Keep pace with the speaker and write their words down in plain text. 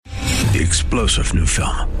The explosive new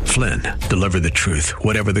film, Flynn, deliver the truth,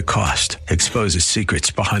 whatever the cost, exposes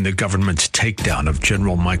secrets behind the government's takedown of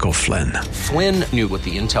General Michael Flynn. Flynn knew what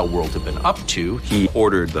the intel world had been up to. He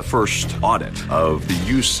ordered the first audit of the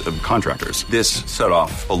use of contractors. This set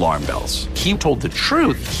off alarm bells. He told the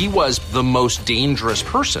truth. He was the most dangerous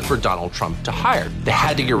person for Donald Trump to hire. They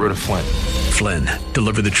had to get rid of Flynn. Flynn,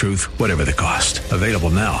 deliver the truth, whatever the cost. Available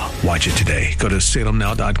now. Watch it today. Go to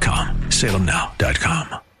salemnow.com.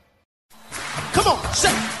 salemnow.com. Come on,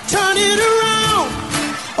 say, turn it around.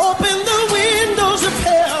 Open the windows of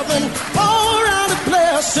heaven. Pour out a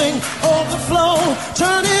blessing, overflow.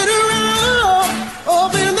 Turn it around.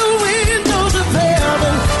 Open the windows of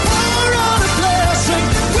heaven. Pour out a blessing.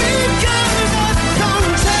 We've got enough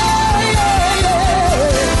contagion.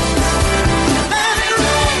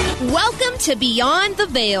 Welcome to Beyond the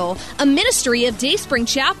Veil, a ministry of Dayspring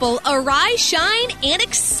Chapel. Arise, shine, and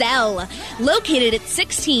excel. Located at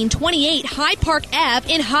 1628 Hyde Park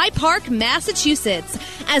Ave in Hyde Park, Massachusetts.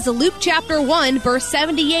 As Luke chapter 1, verse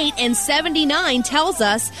 78 and 79 tells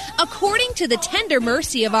us, according to the tender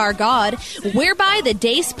mercy of our God, whereby the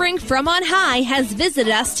dayspring from on high has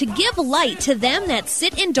visited us to give light to them that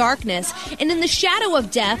sit in darkness and in the shadow of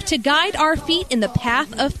death, to guide our feet in the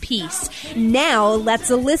path of peace. Now, let's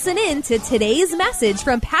listen in to today's message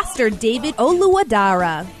from Pastor David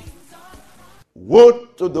Oluwadara. Woe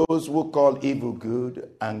to those who call evil good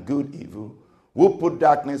and good evil, who put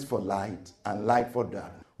darkness for light and light for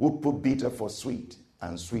dark, who put bitter for sweet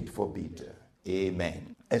and sweet for bitter.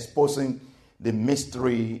 Amen. Exposing the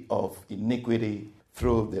mystery of iniquity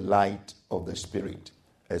through the light of the Spirit.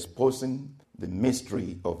 Exposing the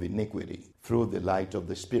mystery of iniquity through the light of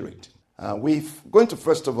the Spirit. We're going to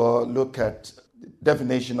first of all look at the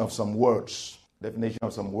definition of some words. And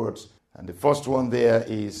the first one there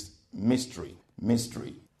is mystery.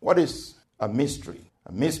 Mystery. What is a mystery?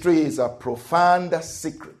 A mystery is a profound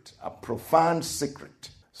secret.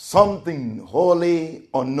 Something wholly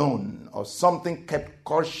unknown, or something kept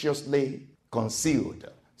cautiously concealed.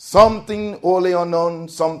 Something wholly unknown,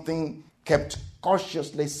 something kept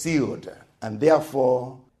cautiously sealed, and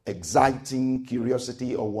therefore exciting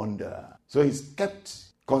curiosity or wonder. So it's kept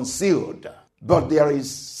concealed, but there is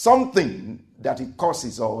something that it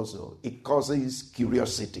causes also. It causes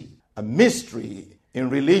curiosity. A mystery in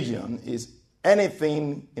religion is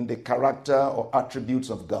anything in the character or attributes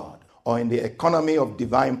of God, or in the economy of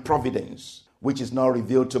divine providence, which is not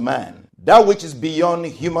revealed to man. That which is beyond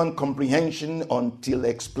human comprehension until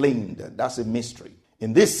explained. That's a mystery.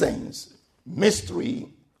 In this sense, mystery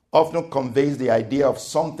often conveys the idea of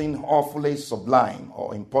something awfully sublime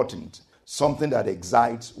or important, something that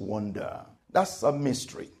excites wonder. That's a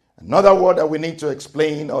mystery. Another word that we need to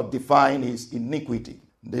explain or define is iniquity.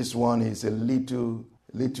 This one is a little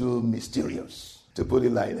mysterious, to put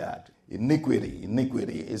it like that.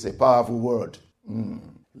 Iniquity is a powerful word.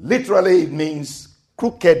 Literally, it means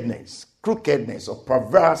crookedness or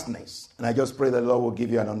perverseness. And I just pray that the Lord will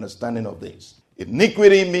give you an understanding of this.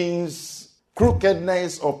 Iniquity means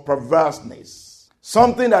crookedness or perverseness.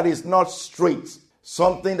 Something that is not straight,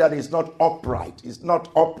 something that is not upright. It's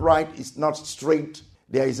not upright, it's not straight.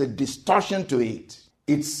 There is a distortion to it.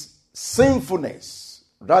 It's sinfulness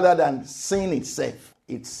rather than sin itself.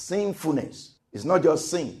 It's sinfulness. It's not just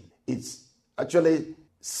sin. It's actually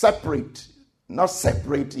separate. Not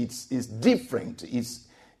separate, it's different.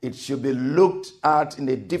 It should be looked at in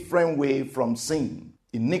a different way from sin.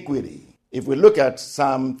 Iniquity. If we look at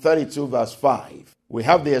Psalm 32 verse 5, we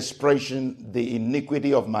have the expression, the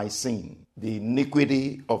iniquity of my sin. The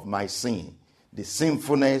iniquity of my sin. The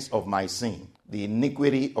sinfulness of my sin. The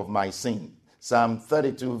iniquity of my sin. Psalm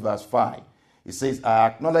 32 verse 5. It says, I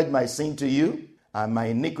acknowledge my sin to you, and my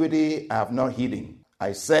iniquity I have not hidden.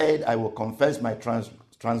 I said, I will confess my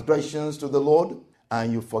transgressions to the Lord,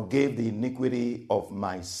 and you forgave the iniquity of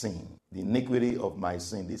my sin. The iniquity of my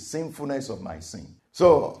sin, the sinfulness of my sin.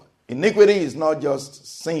 So, iniquity is not just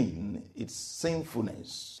sin, it's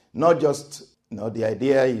sinfulness. Not just, the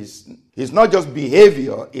idea is, it's not just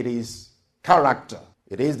behavior, it is character.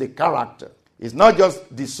 It is the character. It's not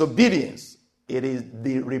just disobedience, it is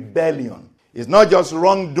the rebellion. It's not just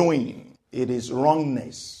wrongdoing, it is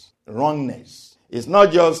wrongness. It's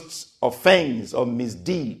not just offense or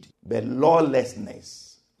misdeed, but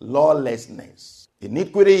lawlessness.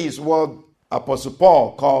 Iniquity is what Apostle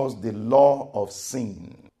Paul calls the law of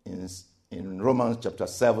sin in Romans chapter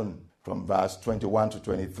 7 from verse 21 to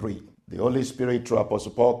 23. The Holy Spirit through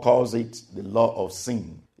Apostle Paul calls it the law of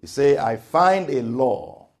sin. He says, I find a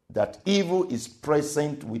law that evil is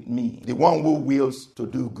present with me, the one who wills to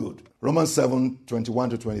do good. Romans 7, 21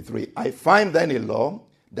 to 23. I find then a law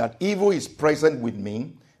that evil is present with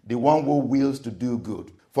me, the one who wills to do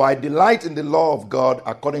good. For I delight in the law of God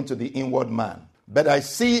according to the inward man. But I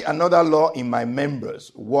see another law in my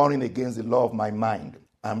members, warring against the law of my mind,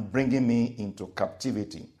 and bringing me into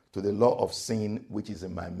captivity to the law of sin which is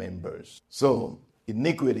in my members. So,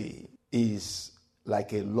 iniquity is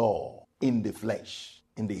like a law in the flesh,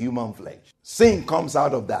 in the human flesh. Sin comes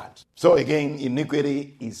out of that. So again,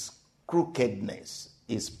 iniquity is crookedness,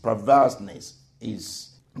 is perverseness,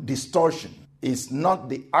 is distortion. It's not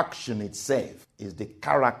the action itself, it's the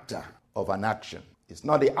character of an action. It's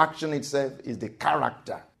not the action itself, it's the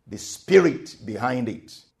character, the spirit behind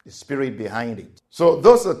it. The spirit behind it. So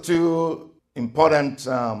those are two important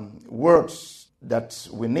words that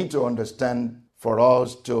we need to understand for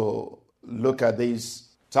us to look at this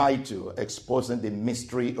title, Exposing the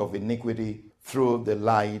Mystery of Iniquity Through the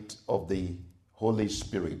Light of the Holy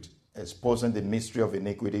Spirit. Exposing the mystery of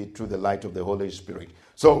iniquity through the light of the Holy Spirit.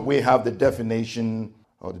 So we have the definition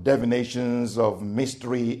or the definitions of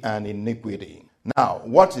mystery and iniquity. Now,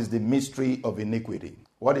 what is the mystery of iniquity?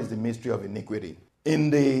 What is the mystery of iniquity? In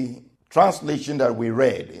the translation that we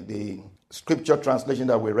read, in the scripture translation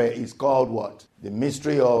that we read, is called what? The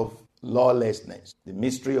mystery of lawlessness. The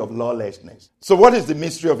mystery of lawlessness. So what is the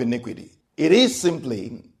mystery of iniquity? It is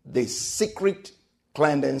simply the secret,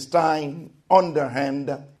 clandestine,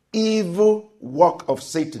 underhand, evil work of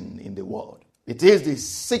Satan in the world. It is the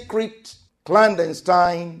secret,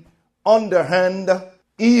 clandestine, underhand,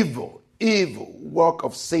 evil work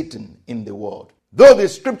of Satan in the world. Though the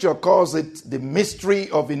scripture calls it the mystery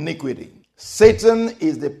of iniquity, Satan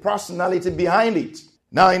is the personality behind it.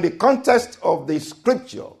 Now, in the context of the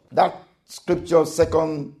scripture, that scripture,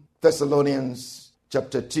 2 Thessalonians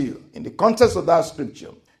chapter 2, in the context of that scripture,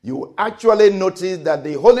 you actually notice that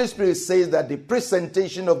the Holy Spirit says that the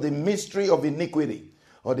presentation of the mystery of iniquity,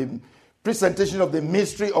 or the presentation of the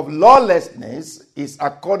mystery of lawlessness, is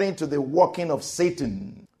according to the working of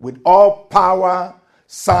Satan, with all power,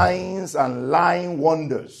 signs, and lying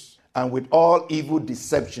wonders, and with all evil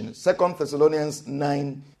deception. 2 Thessalonians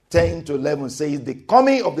 9:10-11 says, the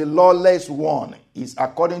coming of the lawless one is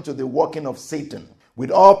according to the working of Satan, with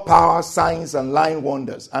all power, signs, and lying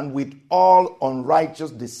wonders, and with all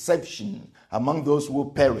unrighteous deception among those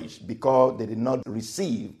who perish, because they did not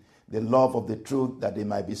receive the love of the truth that they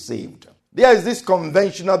might be saved. There is this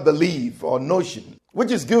conventional belief or notion,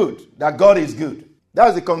 which is good, that God is good.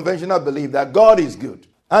 That's the conventional belief, that God is good,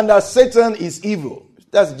 and that Satan is evil.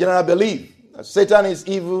 That's the general belief, that Satan is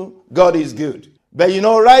evil, God is good. But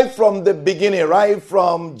right from the beginning, right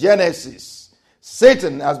from Genesis,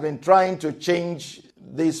 Satan has been trying to change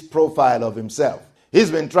this profile of himself.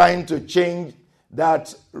 He's been trying to change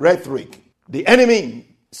that rhetoric. The enemy,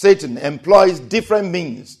 Satan, employs different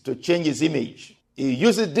means to change his image. He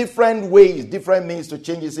uses different ways, different means to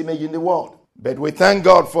change his image in the world. But we thank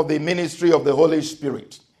God for the ministry of the Holy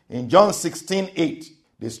Spirit. In John 16:8,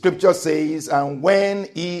 the scripture says, and when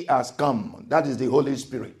he has come, that is the Holy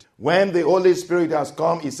Spirit. When the Holy Spirit has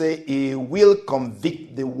come, he says, he will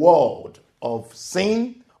convict the world of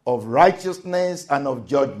sin, of righteousness, and of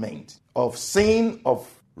judgment. Of sin, of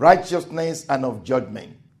righteousness, and of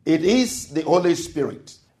judgment. It is the Holy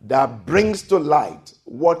Spirit that brings to light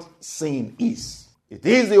what sin is. It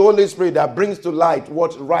is the Holy Spirit that brings to light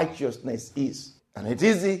what righteousness is. And it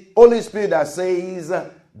is the Holy Spirit that says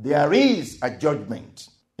there is a judgment.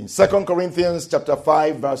 In 2 Corinthians chapter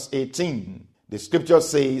 5, verse 18, the scripture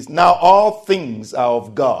says, now all things are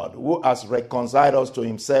of God, who has reconciled us to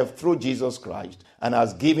himself through Jesus Christ, and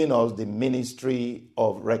has given us the ministry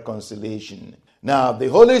of reconciliation. Now, the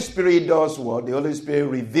Holy Spirit does what? The Holy Spirit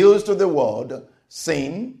reveals to the world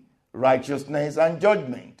sin, righteousness, and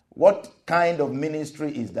judgment. What kind of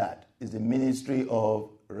ministry is that? It's the ministry of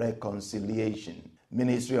reconciliation.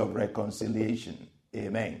 Ministry of reconciliation.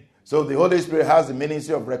 Amen. So the Holy Spirit has the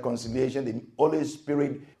ministry of reconciliation. The Holy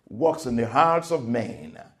Spirit works in the hearts of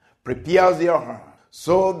men, prepares their heart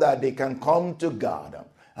so that they can come to God.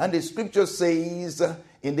 And the scripture says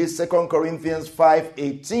in this 2 Corinthians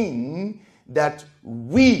 5:18 that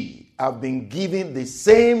we have been given the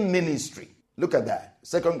same ministry. Look at that.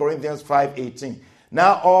 2 Corinthians 5:18.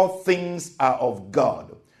 Now all things are of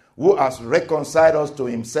God, who has reconciled us to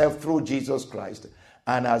himself through Jesus Christ,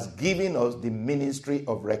 and has given us the ministry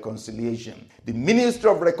of reconciliation. The ministry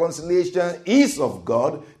of reconciliation is of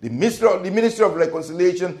God. The ministry of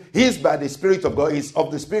reconciliation is by the Spirit of God, is of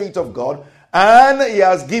the Spirit of God, and he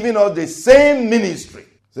has given us the same ministry.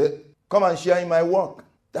 Say, come and share in my work.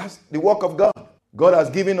 That's the work of God. God has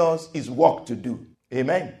given us his work to do.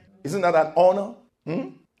 Amen. Isn't that an honor?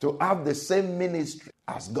 To have the same ministry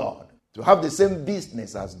as God. To have the same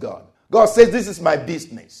business as God. God says, this is my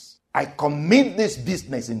business. I commit this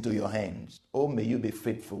business into your hands. Oh, may you be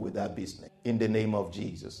faithful with that business in the name of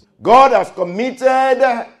Jesus. God has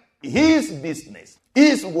committed his business,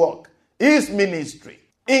 his work, his ministry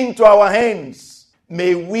into our hands.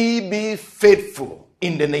 May we be faithful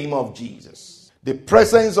in the name of Jesus. The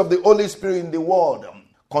presence of the Holy Spirit in the world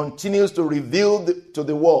continues to reveal to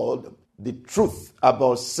the world the truth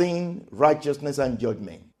about sin, righteousness, and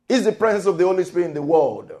judgment. It's the presence of the Holy Spirit in the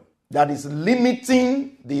world that is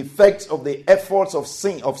limiting the effects of the efforts of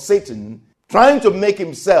sin, of Satan, trying to make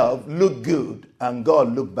himself look good and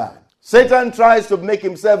God look bad. Satan tries to make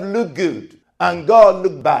himself look good and God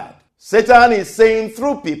look bad. Satan is saying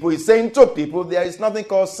through people, he's saying to people, there is nothing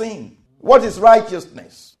called sin. What is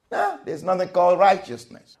righteousness? There's nothing called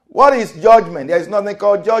righteousness. What is judgment? There is nothing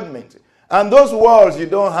called judgment. And those words you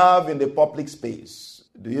don't have in the public space.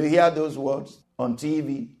 Do you hear those words on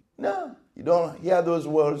TV? No, you don't hear those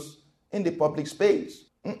words in the public space.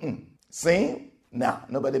 Sin? Nah,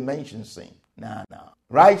 nobody mentions sin. Nah.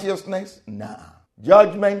 Righteousness? Nah.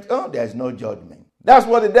 Judgment? Oh, there's no judgment. That's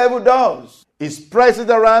what the devil does. He spreads it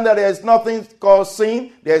around that there is nothing called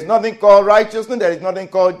sin, there is nothing called righteousness, there is nothing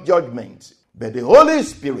called judgment. But the Holy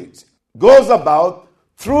Spirit goes about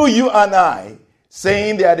through you and I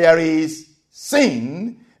saying that there is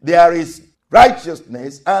sin, there is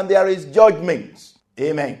righteousness, and there is judgment.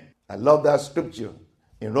 Amen. I love that scripture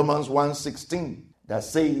in Romans 1:16 that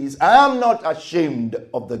says, I am not ashamed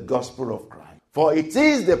of the gospel of Christ, for it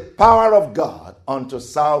is the power of God unto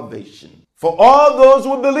salvation for all those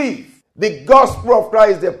who believe. The gospel of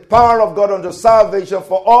Christ is the power of God unto salvation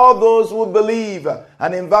for all those who believe.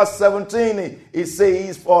 And in verse 17, it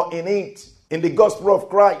says, for in it, in the gospel of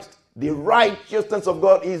Christ, the righteousness of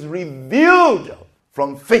God is revealed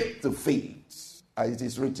from faith to faith. As it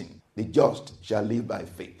is written, the just shall live by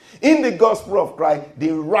faith. In the gospel of Christ,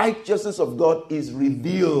 the righteousness of God is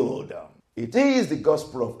revealed. It is the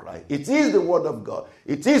gospel of Christ. It is the word of God.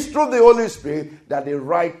 It is through the Holy Spirit that the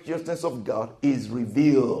righteousness of God is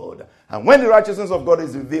revealed. And when the righteousness of God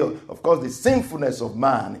is revealed, of course, the sinfulness of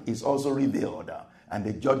man is also revealed. And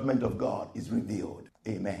the judgment of God is revealed.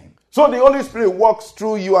 Amen. So the Holy Spirit works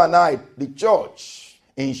through you and I, the church,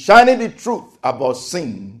 in shining the truth about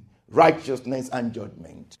sin, righteousness, and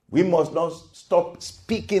judgment. We must not stop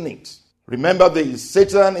speaking it. Remember this,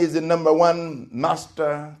 Satan is the number one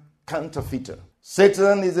master counterfeiter.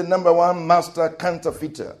 Satan is the number one master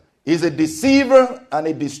counterfeiter. He's a deceiver and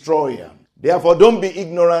a destroyer. Therefore, don't be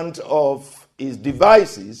ignorant of his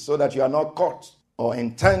devices so that you are not caught or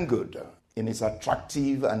entangled in his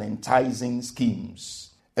attractive and enticing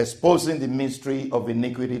schemes, exposing the mystery of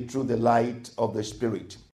iniquity through the light of the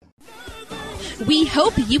Spirit. We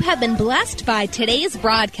hope you have been blessed by today's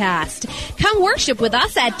broadcast. Come worship with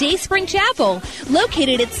us at Dayspring Chapel,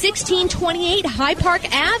 located at 1628 High Park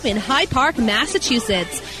Ave in High Park,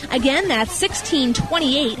 Massachusetts. Again, that's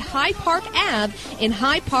 1628 High Park Ave in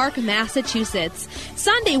High Park, Massachusetts.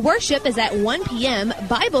 Sunday worship is at 1 p.m.,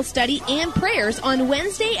 Bible study and prayers on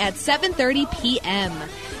Wednesday at 7:30 p.m.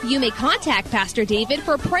 You may contact Pastor David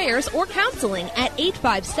for prayers or counseling at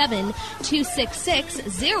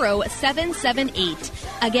 857-266-0778.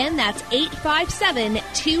 Again, that's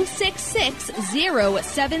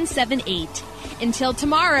 857-266-0778. Until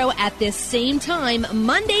tomorrow at this same time,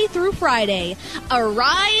 Monday through Friday,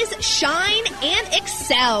 arise, shine, and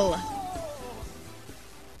excel.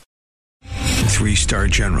 3-star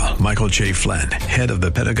General Michael J. Flynn, head of the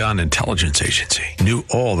Pentagon Intelligence Agency, knew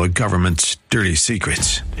all the government's dirty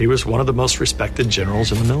secrets. He was one of the most respected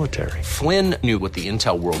generals in the military. Flynn knew what the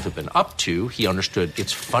intel world had been up to. He understood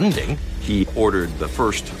its funding. He ordered the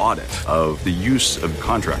first audit of the use of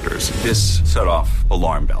contractors. This set off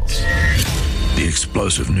alarm bells. The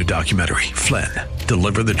explosive new documentary, Flynn,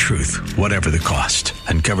 Deliver the Truth, Whatever the Cost,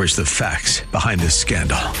 uncovers the facts behind this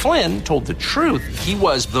scandal. Flynn told the truth. He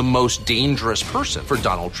was the most dangerous person for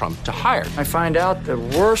Donald Trump to hire. I find out the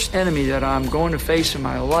worst enemy that I'm going to face in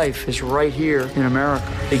my life is right here in America.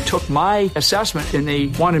 They took my assessment and they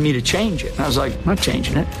wanted me to change it. And I was like, I'm not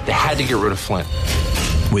changing it. They had to get rid of Flynn.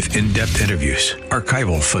 With in-depth interviews,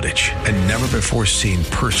 archival footage, and never-before-seen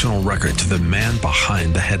personal records of the man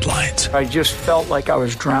behind the headlines. I just felt like I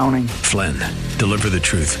was drowning. Flynn, Deliver the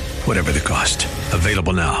Truth, Whatever the Cost.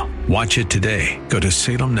 Available now. Watch it today. Go to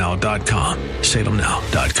salemnow.com.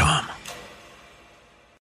 salemnow.com.